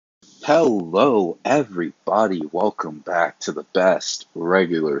Hello, everybody. Welcome back to the best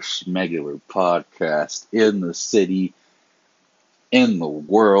regular schmegular podcast in the city, in the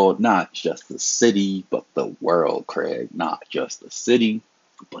world. Not just the city, but the world, Craig. Not just the city,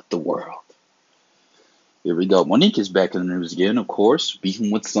 but the world. Here we go. Monique is back in the news again, of course,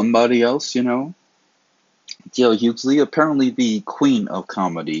 beefing with somebody else, D.L. Hughley, apparently the queen of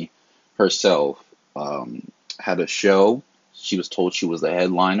comedy herself, had a show. She was told she was the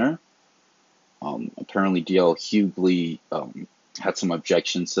headliner. Apparently, D.L. Hughley had some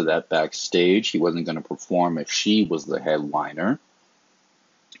objections to that backstage. He wasn't going to perform if she was the headliner,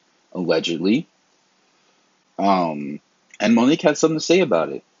 allegedly. And Monique had something to say about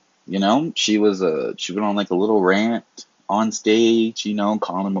it. She went on like a little rant on stage.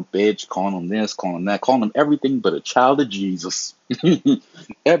 Calling him a bitch, calling him this, calling him that, calling him everything but a child of Jesus.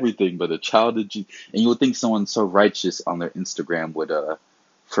 Everything but a child of Jesus. And you would think someone so righteous on their Instagram would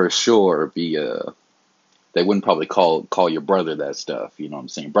for sure be they wouldn't probably call your brother that stuff. You know what I'm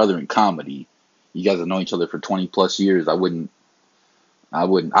saying? Brother in comedy. You guys have known each other for 20 plus years. I wouldn't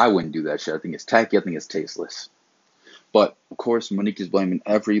do that shit. I think it's tacky. I think it's tasteless. But of course, Monique is blaming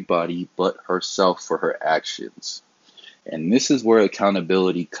everybody but herself for her actions. And this is where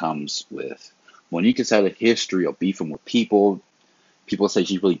accountability comes with. Monique has had a history of beefing with people. People say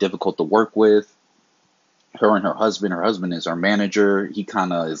she's really difficult to work with. Her and her husband is her manager. He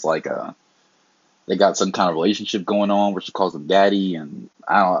kind of is like they got some kind of relationship going on where she calls him daddy, and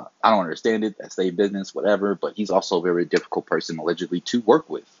I don't understand it. That's their business, whatever. But he's also a very difficult person allegedly to work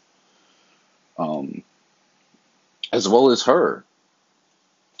with, as well as her,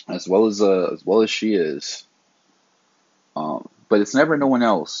 as well as she is. But it's never no one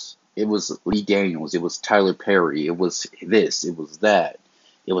else. It was Lee Daniels. It was Tyler Perry. It was this. It was that.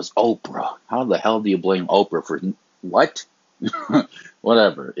 It was Oprah. How the hell do you blame Oprah for what?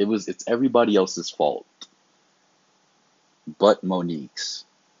 Whatever. It's everybody else's fault but Monique's.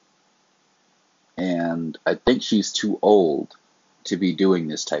 And I think she's too old to be doing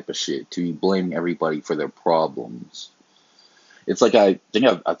this type of shit, to be blaming everybody for their problems. It's like, I think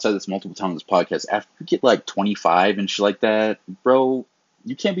I've said this multiple times on this podcast, after you get like 25 and shit like that, bro,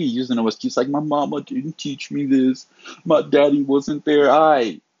 you can't be using no excuse like, my mama didn't teach me this, my daddy wasn't there.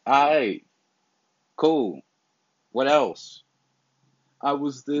 Alright, cool. What else? I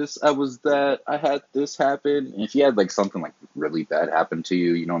was this, I was that, I had this happen. And if you had like something like really bad happen to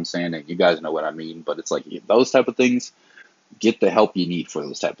you, you know what I'm saying? And you guys know what I mean, but it's like those type of things, get the help you need for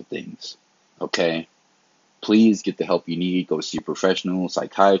those type of things. Okay? Please get the help you need. Go see a professional,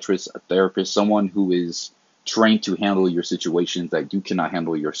 psychiatrist, a therapist, someone who is trained to handle your situations that you cannot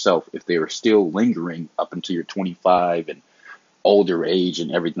handle yourself if they are still lingering up until you're 25 and older age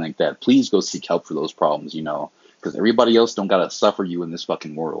and everything like that. Please go seek help for those problems, because everybody else don't gotta suffer you in this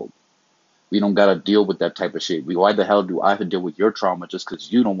fucking world. We don't gotta deal with that type of shit. Why the hell do I have to deal with your trauma just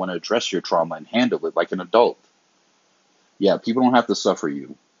because you don't want to address your trauma and handle it like an adult? Yeah, people don't have to suffer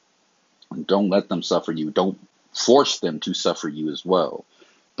you. Don't let them suffer you. Don't force them to suffer you as well.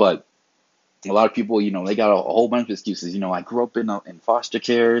 But a lot of people, they got a whole bunch of excuses. I grew up in foster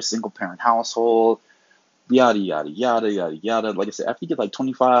care, single parent household, yada, yada, yada, yada, yada. Like I said, after you get like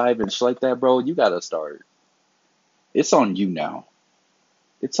 25 and shit like that, bro, you got to start. It's on you now.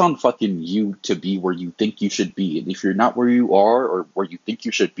 It's on fucking you to be where you think you should be. And if you're not where you are or where you think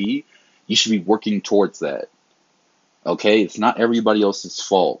you should be working towards that. Okay? It's not everybody else's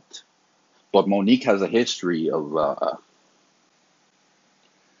fault. But Monique has a history of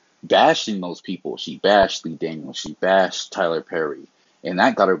bashing those people. She bashed Lee Daniels. She bashed Tyler Perry. And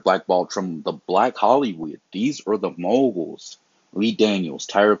that got her blackballed from the Black Hollywood. These are the moguls. Lee Daniels,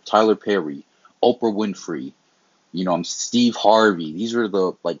 Tyler Perry, Oprah Winfrey, Steve Harvey. These are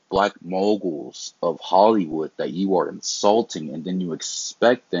the black moguls of Hollywood that you are insulting, and then you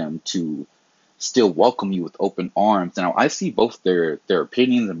expect them to still welcome you with open arms. Now, I see both their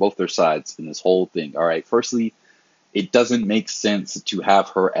opinions and both their sides in this whole thing. All right, firstly, it doesn't make sense to have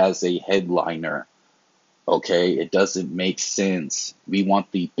her as a headliner. Okay, it doesn't make sense. We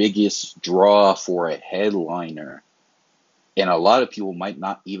want the biggest draw for a headliner. And a lot of people might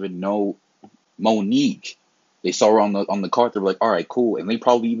not even know Monique. They saw her on the card. They're like, all right, cool. And they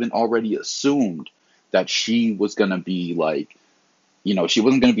probably even already assumed that she was going to be like, she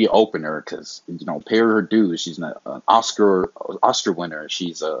wasn't going to be an opener because, pay her her dues. She's an Oscar winner.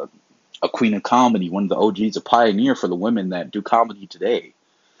 She's a queen of comedy, one of the OGs, a pioneer for the women that do comedy today.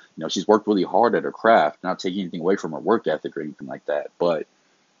 She's worked really hard at her craft, not taking anything away from her work ethic or anything like that. But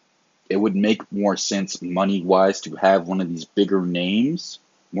it would make more sense money-wise to have one of these bigger names,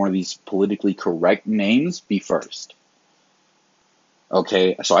 one of these politically correct names, be first.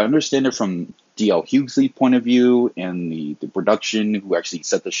 Okay, so I understand it from DL Hughley point of view and the production who actually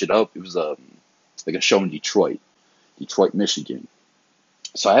set the shit up. It was like a show in Detroit, Michigan.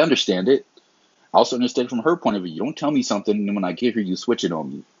 So I understand it. I also understand it from her point of view. You don't tell me something, and then when I get here, you switch it on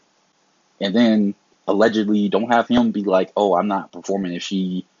me. And then allegedly don't have him be like, oh, I'm not performing if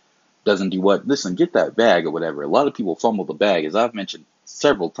she doesn't do what. Listen, get that bag or whatever. A lot of people fumble the bag, as I've mentioned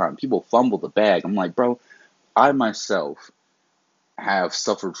several times. People fumble the bag. I'm like, bro, I myself have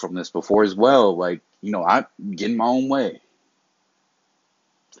suffered from this before as well. Like, I get in my own way.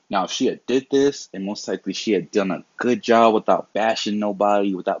 Now, if she had did this, and most likely she had done a good job without bashing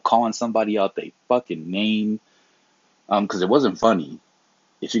nobody, without calling somebody out their fucking name, because it wasn't funny.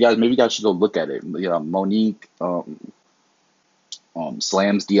 If maybe you guys should go look at it. Monique,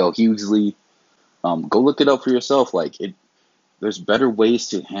 slams DL Hughley. Go look it up for yourself. Like there's better ways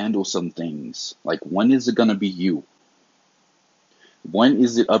to handle some things. Like, when is it gonna be you? When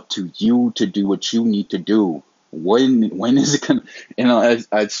is it up to you to do what you need to do? When is it gonna?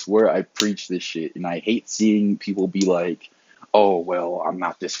 I swear I preach this shit, and I hate seeing people be like, "Oh well, I'm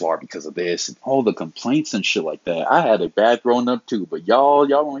not this far because of this," and all the complaints and shit like that. I had it bad growing up too, but y'all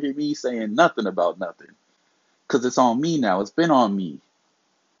don't hear me saying nothing about nothing, cause it's on me now. It's been on me.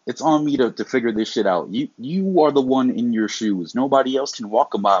 It's on me to figure this shit out. You are the one in your shoes. Nobody else can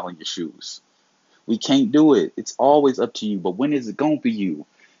walk a mile in your shoes. We can't do it. It's always up to you. But when is it gonna be you?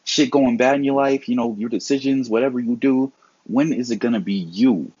 Shit going bad in your life, your decisions, whatever you do, when is it gonna be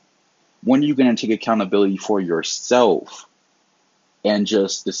you? When are you gonna take accountability for yourself and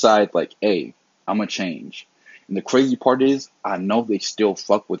just decide like, hey, I'm gonna change? And the crazy part is, I know they still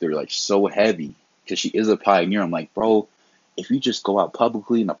fuck with her like so heavy because she is a pioneer. I'm like, bro, if you just go out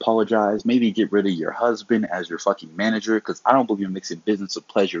publicly and apologize, maybe get rid of your husband as your fucking manager, because I don't believe in mixing business with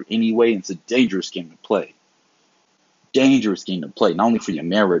pleasure anyway. It's a dangerous game to play. Dangerous game to play, not only for your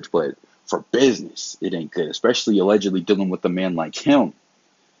marriage, but for business. It ain't good, especially allegedly dealing with a man like him.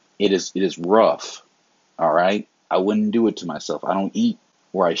 It is rough. All right? I wouldn't do it to myself. I don't eat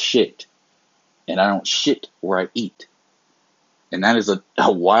where I shit, and I don't shit where I eat. And that is a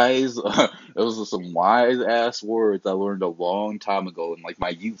wise, those are some wise ass words I learned a long time ago in like my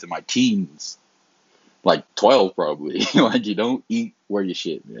youth and my teens, like 12 probably. Like, you don't eat where you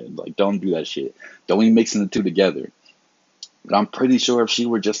shit, man. Like, don't do that shit. Don't even mixing the two together. But I'm pretty sure if she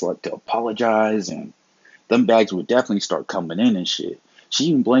were just like to apologize, and them bags would definitely start coming in and shit. She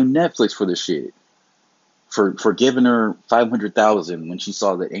even blamed Netflix for this shit. For giving her 500,000 when she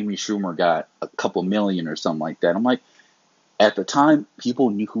saw that Amy Schumer got a couple million or something like that. I'm like, at the time, people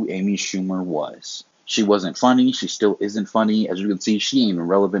knew who Amy Schumer was. She wasn't funny. She still isn't funny. As you can see, she ain't even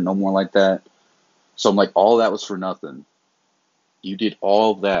relevant no more like that. So I'm like, all that was for nothing. You did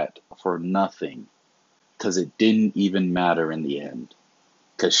all that for nothing. Because it didn't even matter in the end.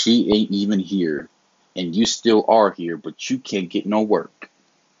 Because she ain't even here. And you still are here, but you can't get no work.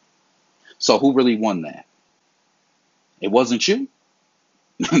 So who really won that? It wasn't you.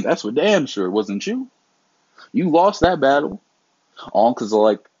 That's for damn sure. It wasn't you. You lost that battle. All because of,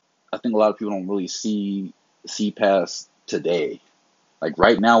 like, I think a lot of people don't really see past today. Like,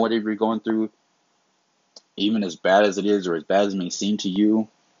 right now, whatever you're going through, even as bad as it is or as bad as it may seem to you,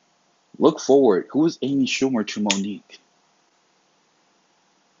 look forward. Who is Amy Schumer to Monique?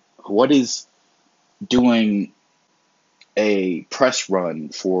 What is doing a press run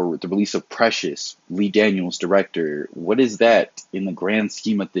for the release of Precious, Lee Daniels, director? What is that in the grand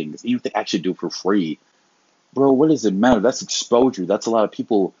scheme of things? Even if they actually do it for free, bro, what does it matter? That's exposure. That's a lot of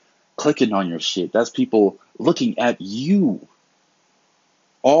people clicking on your shit. That's people looking at you.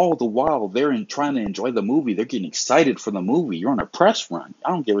 All the while they're trying to enjoy the movie. They're getting excited for the movie. You're on a press run. I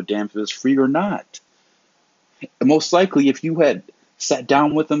don't give a damn if it's free or not. And most likely, if you had sat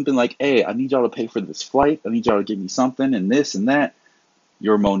down with them, been like, hey, I need y'all to pay for this flight. I need y'all to give me something and this and that.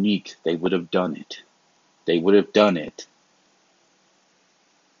 You're Monique. They would have done it. They would have done it.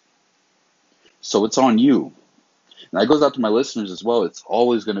 So it's on you. And that goes out to my listeners as well. It's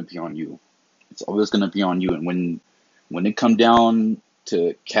always going to be on you. It's always going to be on you. And when it come down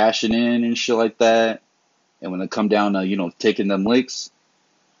to cashing in and shit like that, and when it come down to, taking them licks,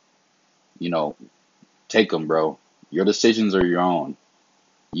 take them, bro. Your decisions are your own.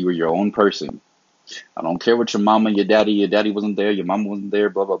 You are your own person. I don't care what your mama, your daddy wasn't there, your mama wasn't there,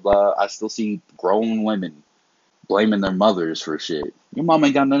 blah, blah, blah. I still see grown women blaming their mothers for shit. Your mama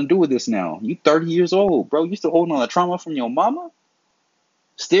ain't got nothing to do with this now. You 30 years old, bro. You still holding on to trauma from your mama?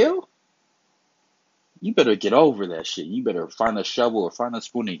 Still? You better get over that shit. You better find a shovel or find a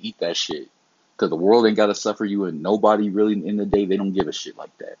spoon and eat that shit. Because the world ain't got to suffer you, and nobody really, in the day, they don't give a shit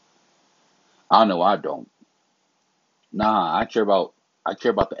like that. I know I don't. Nah, I care about I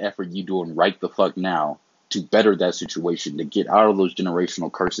care about the effort you doing right the fuck now to better that situation, to get out of those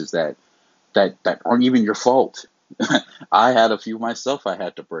generational curses that aren't even your fault. I had a few myself I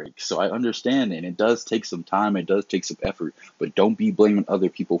had to break, so I understand, and it does take some time, it does take some effort, but don't be blaming other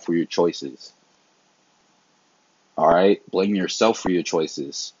people for your choices. All right, blame yourself for your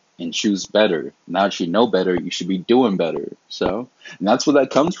choices and choose better. Now that you know better, you should be doing better. So, and that's where that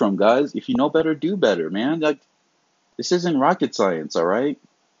comes from, guys. If you know better, do better, man. Like, this isn't rocket science, all right?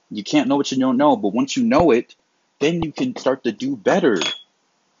 You can't know what you don't know, but once you know it, then you can start to do better.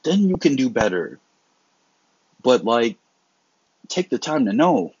 Then you can do better. But like, take the time to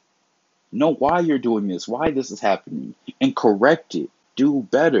know why you're doing this, why this is happening, and correct it. Do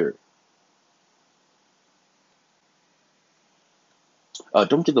better. Don't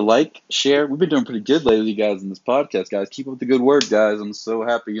forget to like, share. We've been doing pretty good lately, guys, in this podcast, guys. Keep up the good work, guys. I'm so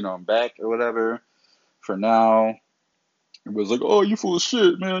happy, I'm back or whatever. For now, everybody's like, "Oh, you full of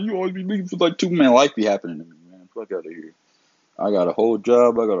shit, man. You always be leaving for like 2 man. Life be happening to me, man. Fuck out of here. I got a whole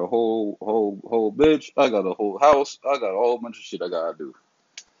job. I got a whole bitch. I got a whole house. I got a whole bunch of shit I gotta do.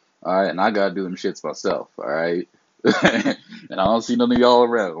 All right, and I gotta do them shits myself. All right, and I don't see none of y'all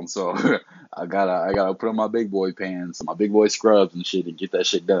around, so I gotta put on my big boy pants, my big boy scrubs and shit, and get that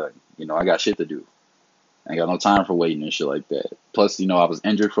shit done. I got shit to do. I ain't got no time for waiting and shit like that. Plus, I was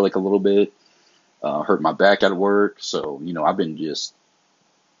injured for like a little bit, hurt my back at work, so I've been just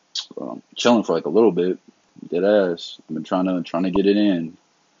chilling for like a little bit. Dead ass. I've been trying to get it in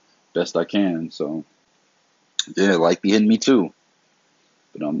best I can. So yeah, life be hitting me too.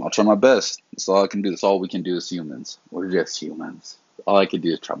 But I'll try my best. That's all I can do. That's all we can do as humans. We're just humans. All I can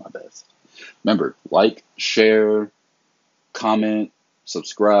do is try my best. Remember, like, share, comment,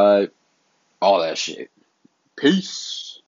 subscribe, all that shit. Peace.